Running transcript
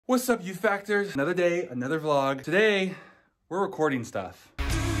What's up, you factors? Another day, another vlog. Today, we're recording stuff. Do you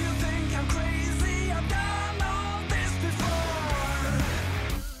think I'm crazy? I've done all this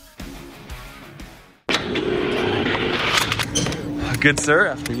before. Good sir,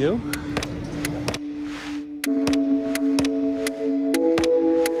 after you.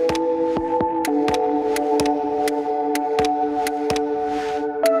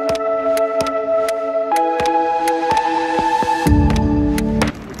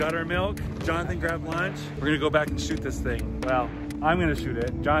 Milk. Jonathan grabbed lunch. We're gonna go back and shoot this thing. Well, I'm gonna shoot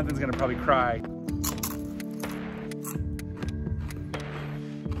it. Jonathan's gonna probably cry.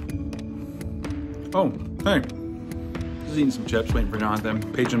 Oh, hey. Just eating some chips, waiting for Jonathan.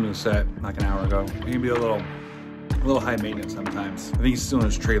 Paged him to the set like an hour ago. He can be a little high maintenance sometimes. I think he's still in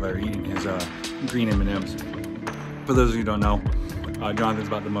his trailer eating his green M&Ms. For those of you who don't know, Jonathan's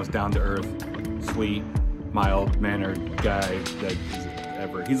about the most down-to-earth, sweet, mild-mannered guy that is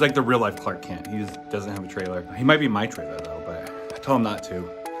ever. He's like the real life Clark Kent. He just doesn't have a trailer. He might be my trailer though, but I told him not to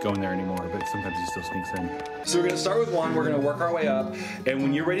go in there anymore, but sometimes he still sneaks in. So we're gonna start with one, we're gonna work our way up, and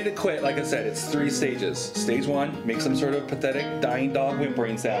when you're ready to quit, like I said, it's 3 stages. Stage 1, make some sort of pathetic dying dog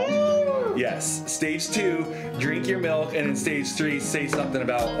whimpering sound. Yes. Stage 2, drink your milk, and in stage 3, say something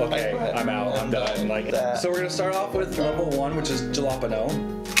about, okay, I'm out, I'm done. Like that. So we're gonna start off with level 1, which is jalapeno.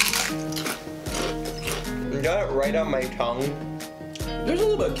 You got it right on my tongue. There's a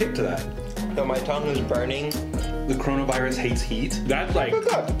little bit of kick to that. So my tongue is burning. The coronavirus hates heat. That's like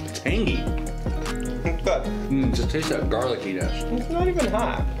tangy. It's good. Just taste that garlickiness. It's not even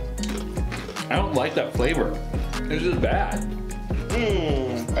hot. I don't like that flavor. It's just bad.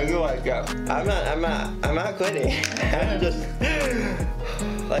 I do like it. I'm not quitting. I'm just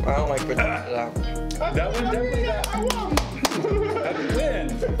like I don't like potato. That one definitely. I won. That's a win.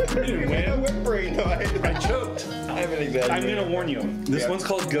 You didn't win. Whimpering noise. I choked. I'm really bad. I'm gonna warn you. This one's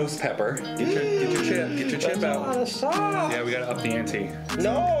called Ghost Pepper. Get your chip. Get your chip That's a lot out. of sauce. Yeah, we gotta up the ante.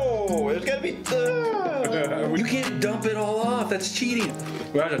 No, it's gotta be. You can't dump it all off. That's cheating.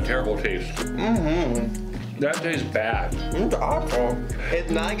 Well, that's a terrible taste. That tastes bad. It's awful. It's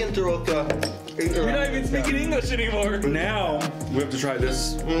not against the rule to. You're not even speaking English anymore. Now we have to try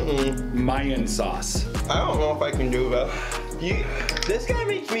this Mayan sauce. I don't know if I can do that. This guy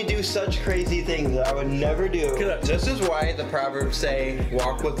makes me do such crazy things that I would never do. This is why the proverbs say,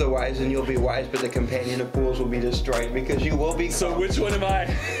 walk with the wise and you'll be wise, but the companion of fools will be destroyed, because you will be. So which one am I?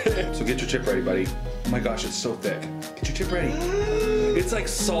 So get your chip ready, buddy. Oh my gosh, it's so thick. Get your chip ready. It's like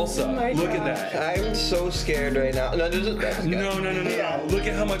salsa. Look at that. I'm so scared right now. No, this is No. Look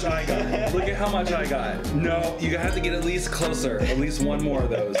at how much I got. Look at how much I got. No, you have to get at least closer. At least one more of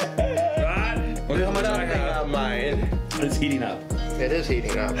those. Look at how much I have. Mine. It's heating up. It is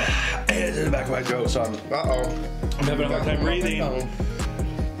heating up. It's in the back of my throat, so I'm having a hard time breathing.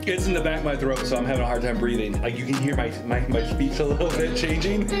 It's in the back of my throat, so I'm having a hard time breathing. Like you can hear my speech a little bit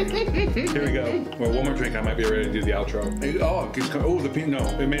changing. Here we go. Well, one more drink, I might be ready to do the outro. The peanut.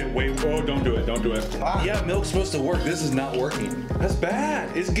 No, it made it way. Oh, don't do it. Don't do it. Yeah, milk's supposed to work. This is not working. That's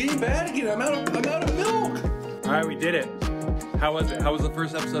bad. It's getting bad again. I'm out of milk. All right, we did it. How was it? How was the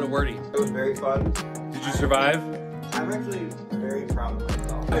first episode of Wordy? It was very fun. Did you survive? I'm actually very proud of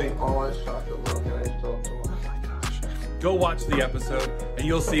myself. I always talk to milk and I still. Go watch the episode and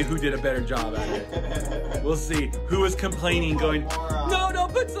you'll see who did a better job at it. We'll see who was complaining, going, no,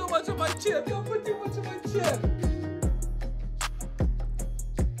 don't put so much on my chip. Don't put too much on my chip.